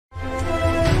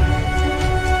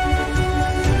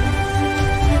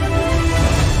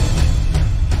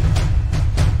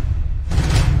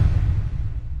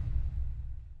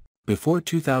before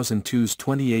 2002's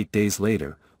 28 Days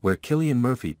Later, where Cillian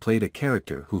Murphy played a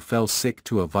character who fell sick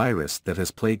to a virus that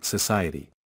has plagued society.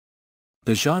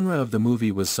 The genre of the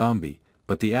movie was zombie,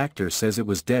 but the actor says it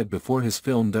was dead before his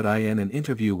film. In an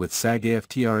interview with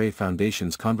SAG-AFTRA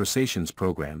Foundation's Conversations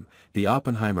program, the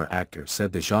Oppenheimer actor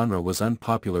said the genre was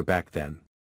unpopular back then.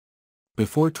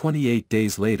 Before 28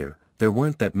 Days Later, there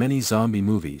weren't that many zombie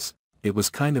movies, it was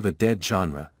kind of a dead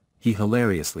genre, he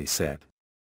hilariously said.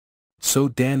 So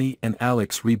Danny and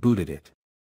Alex rebooted it.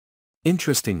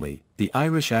 Interestingly, the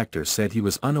Irish actor said he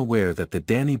was unaware that the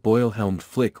Danny Boyle-helmed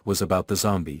flick was about the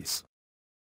zombies.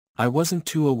 I wasn't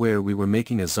too aware we were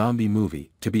making a zombie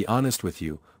movie, to be honest with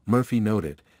you, Murphy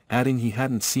noted, adding he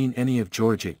hadn't seen any of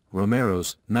George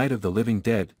Romero's Night of the Living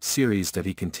Dead series. That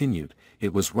he continued,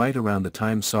 it was right around the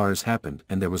time SARS happened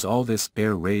and there was all this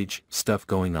air rage stuff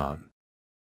going on.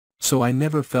 So I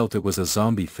never felt it was a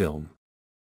zombie film.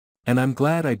 And I'm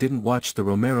glad I didn't watch the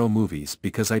Romero movies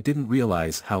because I didn't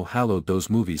realize how hallowed those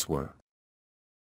movies were.